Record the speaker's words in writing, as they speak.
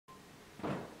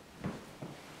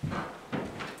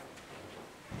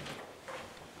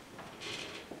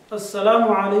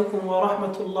Assalamu alaikum wa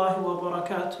rahmatullahi wa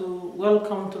barakatuh.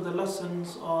 Welcome to the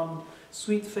lessons on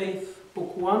Sweet Faith,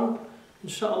 Book 1.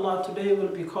 Inshallah, today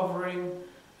we'll be covering,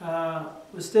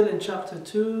 we're still in chapter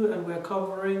 2 and we're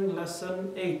covering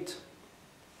lesson 8.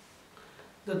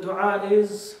 The dua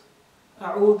is,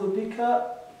 A'udhu bika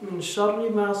min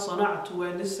sharri ma sana'tu.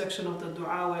 We're in this section of the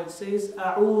dua where it says,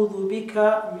 A'udhu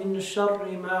bika min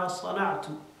sharri ma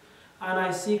sana'tu. And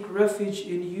I seek refuge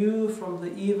in you from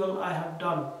the evil I have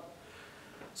done.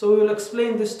 So we will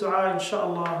explain this dua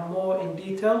inshallah more in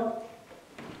detail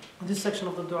in this section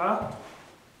of the dua.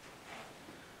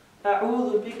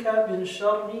 أعوذ بك من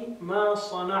شر ما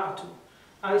صنعت.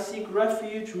 I seek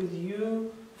refuge with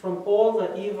you from all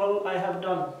the evil I have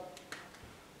done.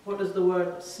 What does the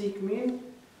word seek mean?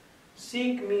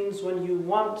 Seek means when you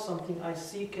want something. I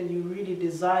seek, and you really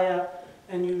desire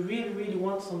and you really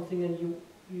want something, and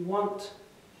you want,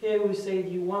 here we say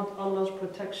you want Allah's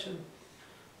protection.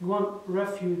 You want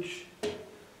refuge.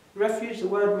 Refuge, the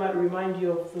word might remind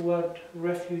you of the word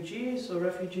refugee. So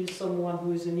refugee is someone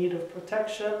who is in need of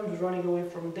protection, who's running away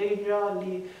from danger,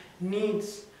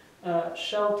 needs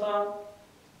shelter,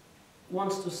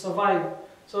 wants to survive.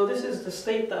 So this is the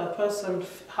state that a person,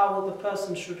 how the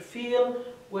person should feel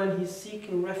when he's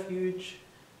seeking refuge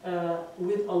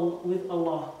with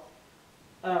Allah.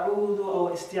 A'udhu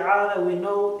or isti'adha, we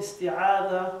know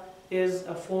isti'adha is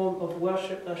a form of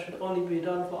worship that should only be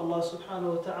done for Allah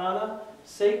subhanahu wa ta'ala's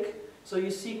sake. So you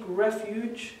seek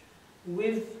refuge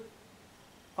with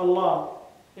Allah.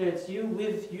 It's you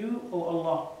with you, O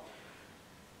Allah.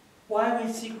 Why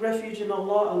we seek refuge in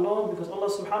Allah alone? Because Allah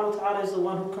subhanahu wa ta'ala is the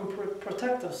one who can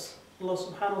protect us. Allah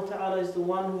subhanahu wa ta'ala is the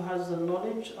one who has the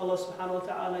knowledge. Allah subhanahu wa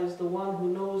ta'ala is the one who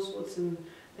knows what's in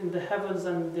the heavens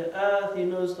and the earth. He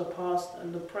knows the past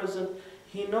and the present.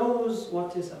 He knows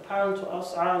what is apparent to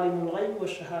us. Alimul ghayb wa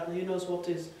shahada. He knows what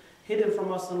is hidden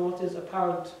from us and what is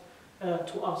apparent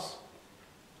to us.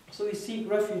 So we seek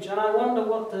refuge. And I wonder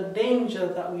what the danger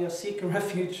that we are seeking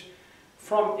refuge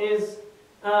from is.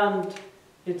 And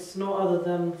it's no other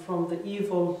than from the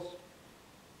evil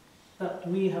that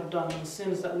we have done, the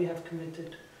sins that we have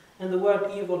committed. And the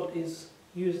word evil is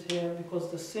used here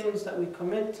because the sins that we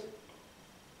commit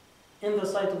in the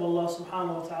sight of Allah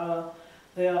subhanahu wa ta'ala,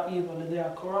 they are evil and they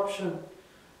are corruption.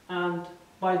 And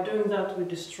by doing that we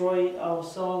destroy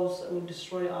ourselves, we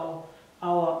destroy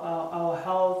our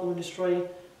health, we destroy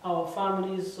our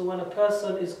families. So when a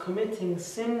person is committing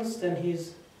sins, then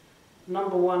he's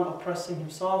number one oppressing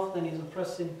himself, then he's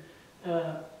oppressing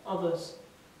others.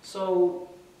 So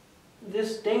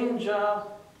this danger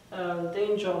of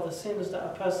the sins that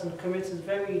a person commits is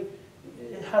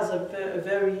it has a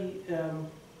very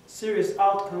serious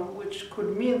outcome, which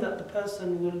could mean that the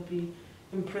person will be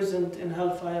imprisoned in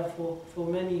hellfire for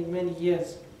many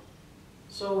years.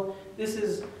 So this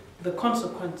is the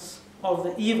consequence of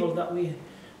the evil that we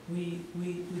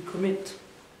commit.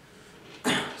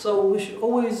 So we should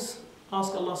always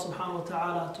ask Allah subhanahu wa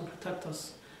ta'ala to protect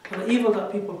us. And the evil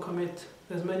that people commit,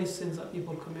 there's many sins that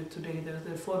people commit today.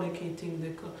 They're fornicating,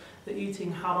 they're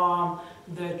eating haram,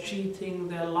 they're cheating,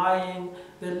 they're lying,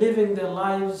 they're living their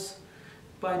lives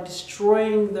by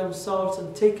destroying themselves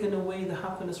and taking away the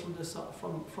happiness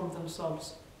from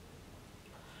themselves.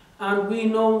 And we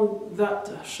know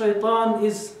that shaitan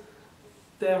is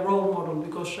their role model,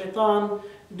 because shaitan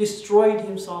destroyed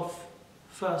himself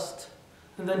first,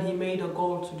 and then he made a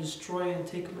goal to destroy and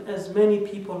take as many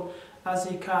people as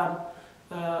he can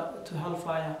to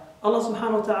hellfire. Allah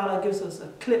subhanahu wa ta'ala gives us a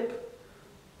clip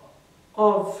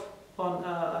of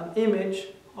an image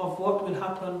of what will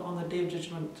happen on the Day of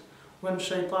Judgment, when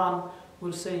shaitan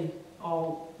will say,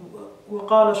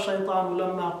 وَقَالَ الشَّيْطَانُ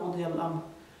لَمَّا قُضِيَ الْأَمْرُ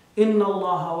إِنَّ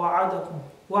اللَّهَ وَعَدَكُمْ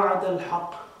وَعَدَ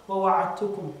الْحَقِّ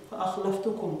وَوَعَدْتُكُمْ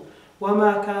فَأَخْلَفْتُكُمْ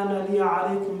وَمَا كَانَ لِي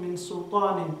عَلَيْكُمْ مِنْ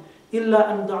سُلْطَانٍ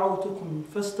إِلَّا أَنْ دَعَوْتُكُمْ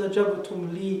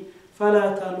فَاسْتَجَبْتُمْ لِي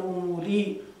فَلَا تَلُومُوا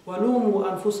لِي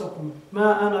وَلُومُوا أَنفُسَكُمْ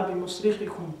مَا أَنَا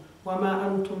بِمُصْرِخِكُمْ وَمَا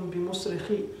أَنْتُمْ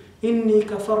بِمُصْرِخِي إِنِّي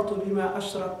كَفَرْتُ بِمَا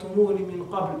أَشْرَكْتُمُونِ مِنْ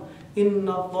قَبْلِ إِنَّ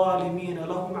الظَّالِمِينَ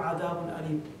لَهُمْ عَذَابٌ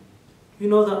أَلِيمٌ. You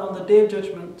know that on the Day of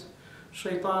Judgment,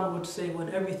 shaitan would say, when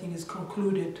everything is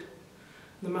concluded,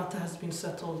 the matter has been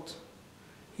settled,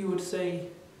 he would say,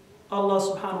 Allah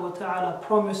subhanahu wa ta'ala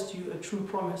promised you a true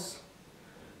promise,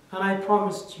 and I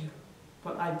promised you,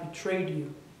 but I betrayed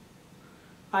you.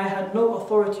 I had no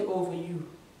authority over you.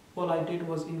 All I did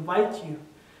was invite you,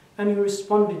 and you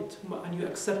responded and you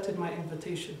accepted my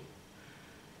invitation.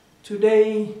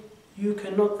 Today you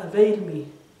cannot avail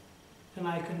me, and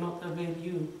I cannot avail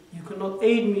you. You cannot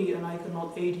aid me, and I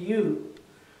cannot aid you.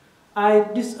 I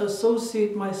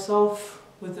disassociate myself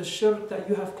with the shirk that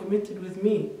you have committed with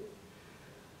me.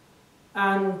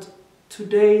 And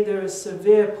today there is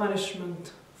severe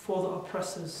punishment for the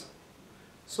oppressors.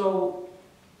 So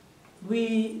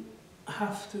we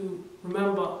have to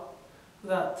remember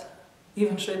that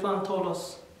even Shaitan told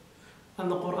us, and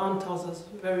the Quran tells us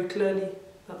very clearly,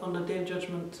 that on the Day of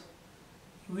Judgment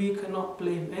we cannot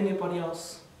blame anybody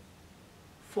else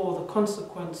for the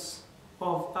consequence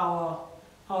of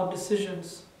our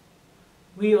decisions.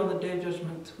 We on the Day of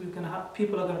Judgment,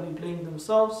 people are going to be blaming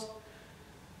themselves.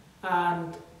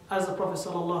 And as the Prophet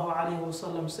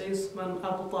ﷺ says, "Man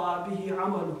abta'a bihi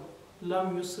amalu,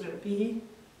 lam yusri' bihi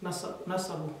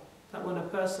nasabu." That when a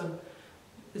person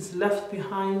is left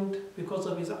behind because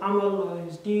of his amal or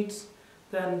his deeds,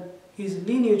 then his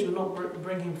lineage will not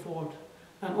bring him forward.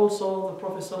 And also the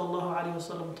Prophet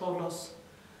ﷺ told us,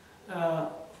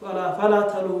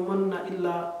 فَلَا تَلُومَنَّ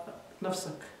إِلَّا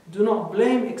نَفْسَكَ. Do not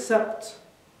blame except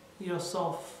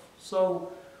yourself.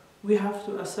 So we have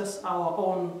to assess our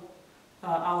own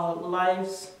our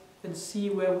lives and see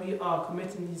where we are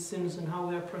committing these sins and how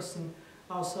we are oppressing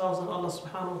ourselves. And Allah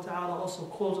subhanahu wa ta'ala also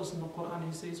calls us in the Quran.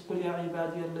 He says, قُلْ يَا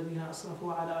عِبَادِيَ الَّذِينَ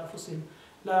أَسْرَفُوا عَلَىٰ أَنفُسِهِمْ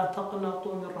لَا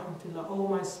تَقْنَطُوا مِنْ رَحْمَةِ اللَّهِ. O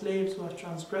my slaves who have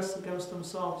transgressed against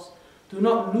themselves, do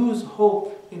not lose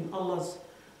hope in Allah's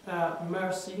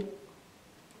mercy.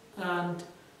 And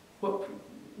what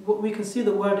we can see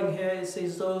the wording here, it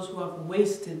says those who have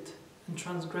wasted and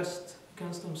transgressed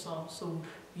against themselves. So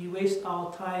we waste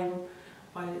our time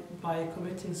by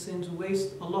committing sins, we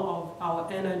waste a lot of our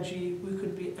energy. We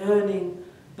could be earning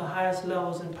the highest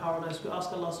levels in paradise. We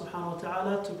ask Allah subhanahu wa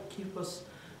ta'ala to keep us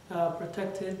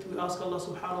protected. We ask Allah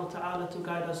subhanahu wa ta'ala to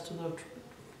guide us to the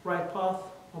right path.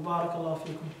 Wa barakallahu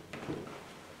feekum.